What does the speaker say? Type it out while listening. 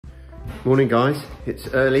Morning guys, it's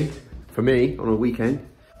early for me on a weekend.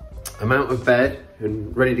 I'm out of bed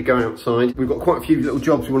and ready to go outside. We've got quite a few little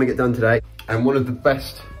jobs we want to get done today, and one of the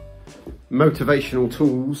best motivational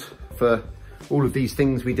tools for all of these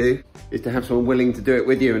things we do is to have someone willing to do it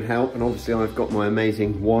with you and help. And obviously I've got my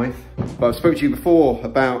amazing wife. But I've spoke to you before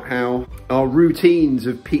about how our routines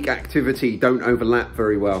of peak activity don't overlap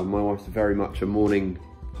very well. My wife's very much a morning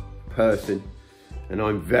person and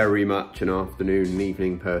I'm very much an afternoon and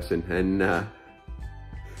evening person. And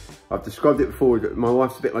I've described it before, my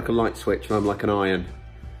wife's a bit like a light switch and I'm like an iron.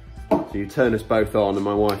 So you turn us both on and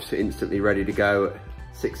my wife's instantly ready to go at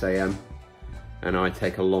 6 AM. And I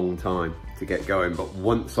take a long time to get going, but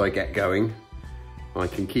once I get going, I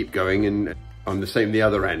can keep going, and I'm the same the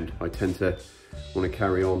other end. I tend to want to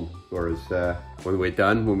carry on, whereas when we're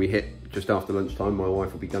done, when we hit just after lunchtime, my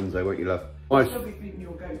wife will be done, so won't you, love? You'll be feeding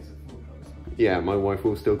your goats at 4 o'clock. Yeah, my wife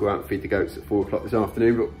will still go out and feed the goats at 4 o'clock this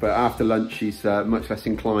afternoon, but after lunch, she's much less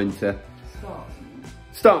inclined to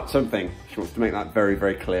start something. She wants to make that very,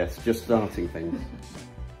 very clear. It's just starting things.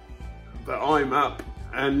 But I'm up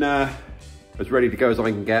and as ready to go as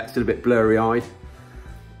I can get, still a bit blurry-eyed.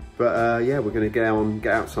 But yeah, we're gonna get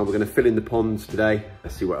outside, we're gonna fill in the ponds today.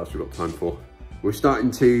 Let's see what else we've got time for. We're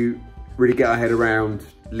starting to really get our head around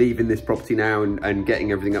leaving this property now and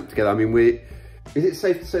getting everything up together. I mean, is it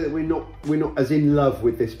safe to say that we're not as in love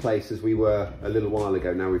with this place as we were a little while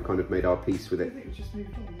ago? Now we've kind of made our peace with it. I think we've just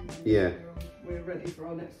moved on. Yeah. We're ready for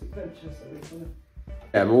our next adventure, so we're gonna...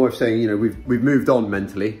 Yeah, my wife's saying, you know, we've moved on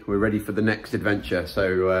mentally. We're ready for the next adventure.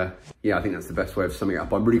 So yeah, I think that's the best way of summing it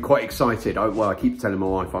up. I'm really quite excited. I keep telling my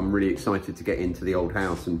wife I'm really excited to get into the old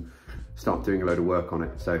house and start doing a load of work on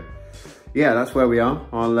it. So yeah, that's where we are.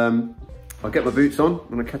 I'll get my boots on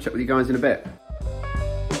and I'll catch up with you guys in a bit.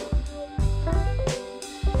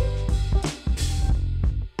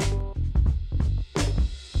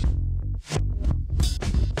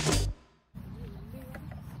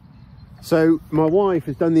 So my wife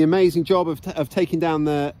has done the amazing job of taking down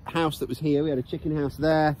the house that was here. We had a chicken house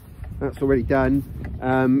there. That's already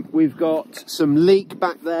done. We've got some leek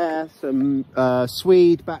back there, some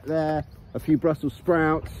swede back there, a few Brussels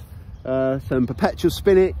sprouts, some perpetual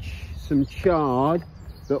spinach, some chard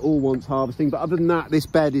that all wants harvesting. But other than that, this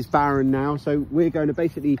bed is barren now. So we're going to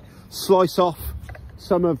basically slice off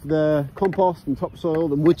some of the compost and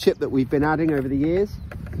topsoil and wood chip that we've been adding over the years.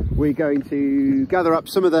 We're going to gather up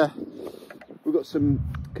some of we've got some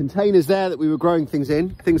containers there that we were growing things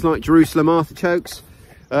in, things like Jerusalem artichokes.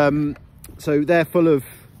 So they're full of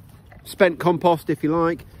spent compost, if you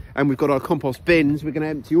like, and we've got our compost bins. We're going to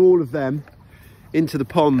empty all of them into the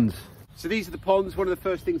ponds. So these are the ponds. One of the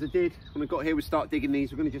first things I did when I got here was start digging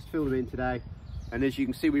these. We're going to just fill them in today. And as you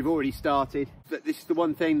can see, we've already started. This is the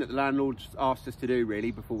one thing that the landlord's asked us to do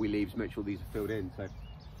really before we leave, is make sure these are filled in. So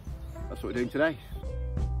that's what we're doing today.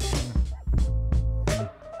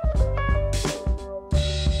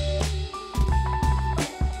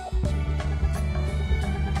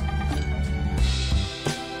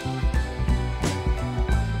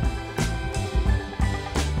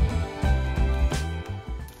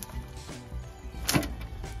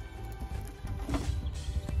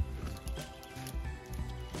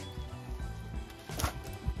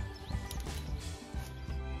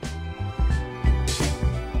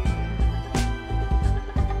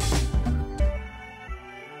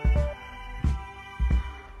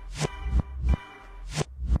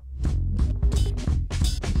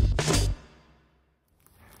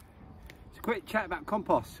 Quick chat about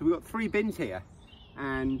compost. So we've got 3 bins here,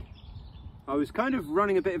 and I was kind of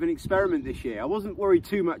running a bit of an experiment this year. I wasn't worried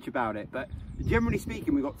too much about it, but generally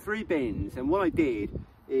speaking, we've got 3 bins, and what I did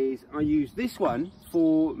is I used this one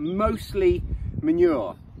for mostly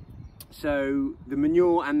manure. So the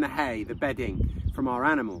manure and the hay, the bedding from our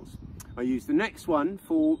animals. I used the next one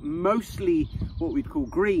for mostly what we'd call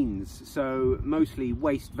greens, so mostly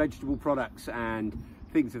waste vegetable products and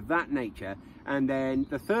things of that nature. And then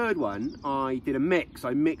the third one, I did a mix.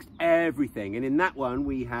 I mixed everything, and in that one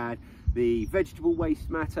we had the vegetable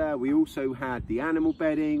waste matter, we also had the animal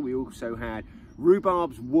bedding, we also had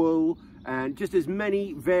rhubarb's wool, and just as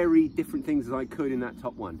many varied different things as I could in that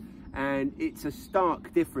top one. And it's a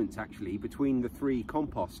stark difference actually between the 3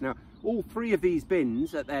 composts. Now all 3 of these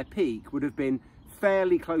bins at their peak would have been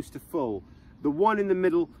fairly close to full. The one in the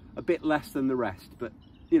middle a bit less than the rest, but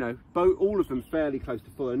you know, all of them fairly close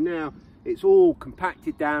to full. And now it's all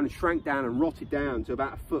compacted down and shrank down and rotted down to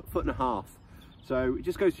about a foot and a half. So it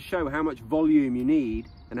just goes to show how much volume you need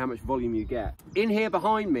and how much volume you get. In here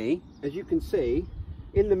behind me, as you can see,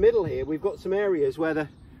 in the middle here, we've got some areas where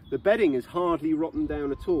the bedding is hardly rotten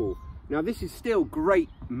down at all. Now this is still great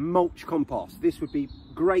mulch compost. This would be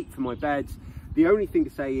great for my beds. The only thing to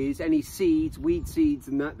say is any seeds, weed seeds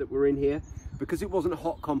and that were in here, because it wasn't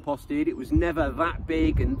hot composted, it was never that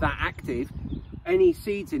big and that active, any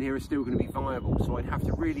seeds in here are still going to be viable. So I'd have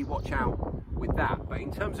to really watch out with that. But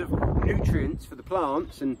in terms of nutrients for the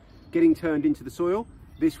plants and getting turned into the soil,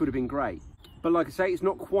 this would have been great. But like I say, it's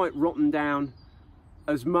not quite rotten down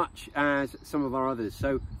as much as some of our others.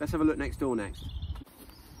 So let's have a look next door next.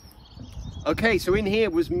 Okay, so in here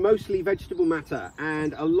was mostly vegetable matter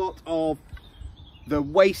and a lot of the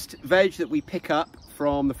waste veg that we pick up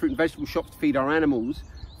from the fruit and vegetable shops to feed our animals.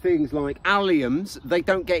 Things like alliums, they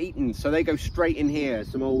don't get eaten, so they go straight in here.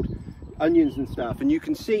 Some old onions and stuff. And you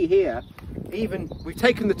can see here, even we've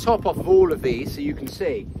taken the top off of all of these, so you can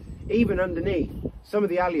see even underneath some of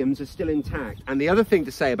the alliums are still intact. And the other thing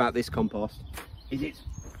to say about this compost is it's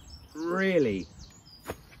really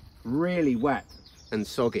wet and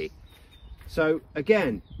soggy. So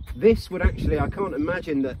again, this would actually, I can't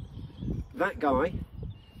imagine that guy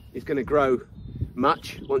is going to grow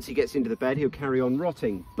much. Once he gets into the bed, he'll carry on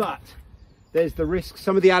rotting. But there's the risk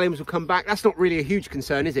some of the alliums will come back. That's not really a huge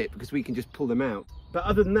concern, is it? Because we can just pull them out. But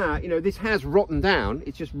other than that, you know, this has rotten down.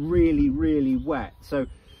 It's just really wet. So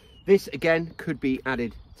this again could be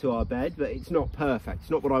added to our bed, but it's not perfect.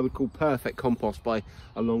 It's not what I would call perfect compost by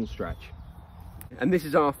a long stretch. And this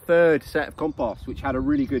is our third set of compost, which had a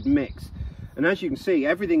really good mix. And as you can see,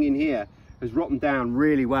 everything in here has rotten down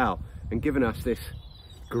really well and given us this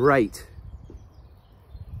great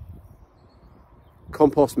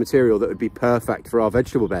compost material that would be perfect for our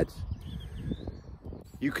vegetable beds.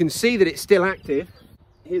 You can see that it's still active.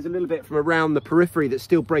 Here's a little bit from around the periphery that's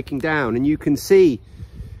still breaking down, and you can see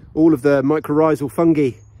all of the mycorrhizal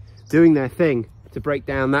fungi doing their thing to break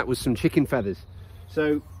down. That was some chicken feathers.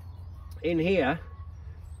 So in here,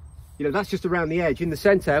 you know, that's just around the edge. In the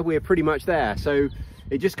center, we're pretty much there. So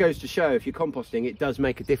it just goes to show, if you're composting, it does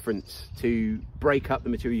make a difference to break up the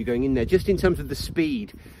material you're going in there, just in terms of the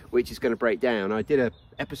speed which is going to break down. I did an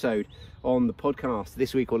episode on the podcast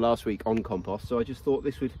this week or last week on compost, so I just thought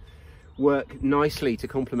this would work nicely to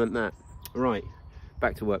complement that. Right,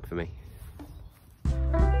 back to work for me.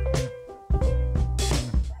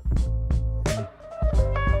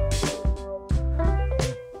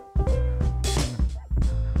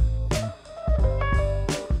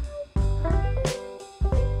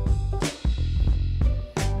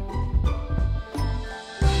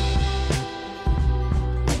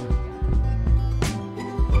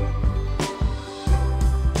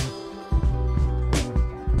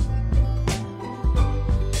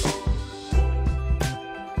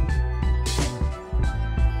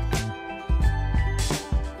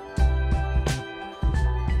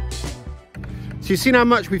 So you've seen how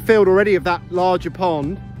much we filled already of that larger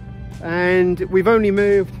pond, and we've only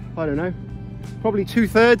moved, I don't know, probably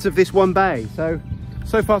 2/3 of this one bay. So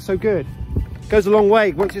far so good. Goes a long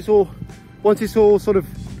way once it's all sort of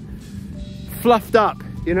fluffed up,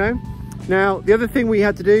 you know. Now the other thing we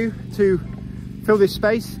had to do to fill this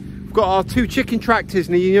space, we've got our 2 chicken tractors.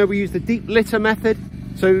 Now, you know, we use the deep litter method.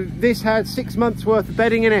 So this had 6 months worth of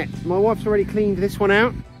bedding in it. My wife's already cleaned this one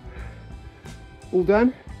out, all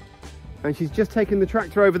done. And she's just taken the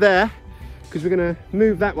tractor over there because we're going to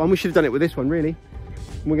move that one. We should have done it with this one, really.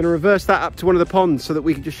 And we're going to reverse that up to one of the ponds so that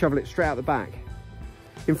we can just shovel it straight out the back.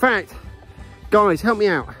 In fact, guys, help me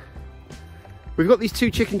out. We've got these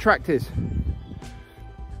 2 chicken tractors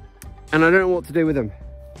and I don't know what to do with them.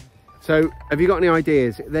 So have you got any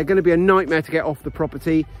ideas? They're going to be a nightmare to get off the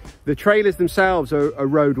property. The trailers themselves are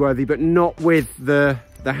roadworthy, but not with the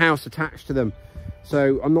house attached to them.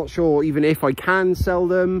 So I'm not sure even if I can sell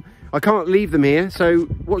them. I can't leave them here, so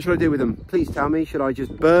what should I do with them? Please tell me. Should I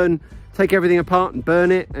just take everything apart and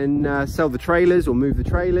burn it and sell the trailers, or move the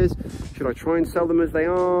trailers? Should I try and sell them as they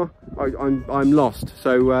are? I'm lost,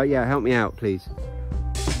 so yeah, help me out, please.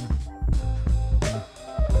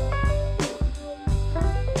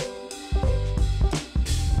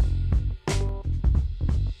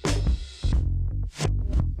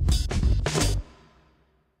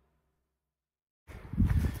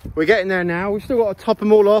 We're getting there now. We've still got to top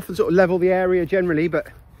them all off and sort of level the area generally, but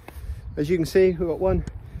as you can see, we've got 1,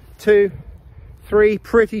 2, 3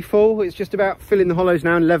 pretty full. It's just about filling the hollows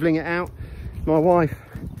now and leveling it out. My wife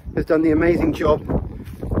has done the amazing job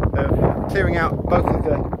of clearing out both of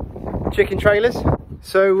the chicken trailers.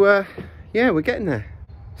 So yeah, we're getting there.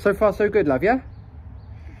 So far so good, love, yeah?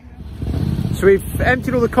 So we've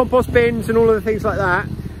emptied all the compost bins and all of the things like that,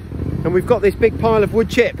 and we've got this big pile of wood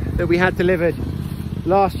chip that we had delivered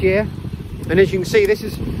last year, and as you can see, this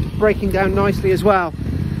is breaking down nicely as well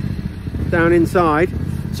down inside.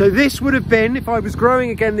 So So this would have been, if I was growing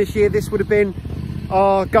again this year, this would have been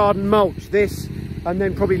our garden mulch. This, and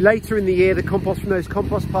then probably later in the year, the compost from those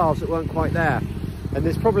compost piles that weren't quite there. And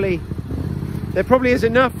there probably is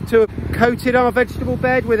enough to have coated our vegetable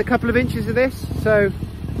bed with a couple of inches of this. So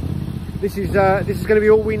this is going to be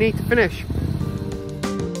all we need to finish.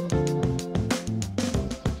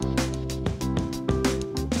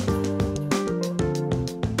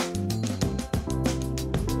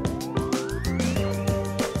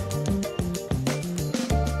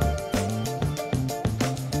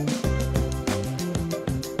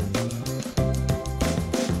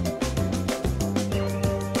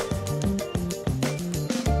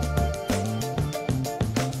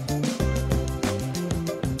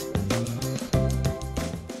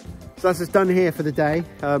 So that's us done here for the day.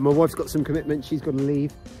 My wife's got some commitments, she's got to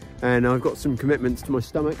leave, and I've got some commitments to my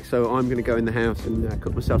stomach, so I'm going to go in the house and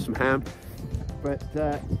cook myself some ham. But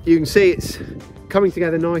you can see it's coming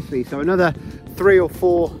together nicely. So another 3 or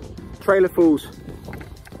 4 trailerfuls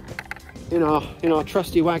in our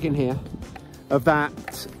trusty wagon here of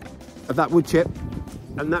that wood chip,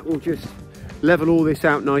 and that will just level all this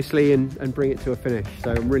out nicely and bring it to a finish. So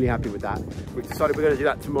I'm really happy with that. We've decided we're going to do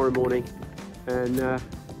that tomorrow morning, and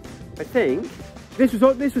I think this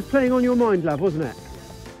was playing on your mind, love, wasn't it?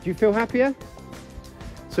 Do you feel happier?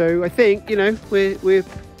 So I think, you know, we're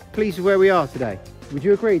pleased with where we are today. Would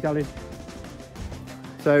you agree, darling?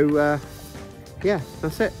 So yeah,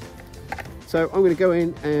 that's it. So I'm going to go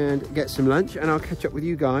in and get some lunch, and I'll catch up with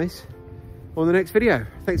you guys on the next video.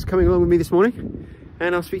 Thanks for coming along with me this morning,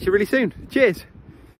 and I'll speak to you really soon. Cheers.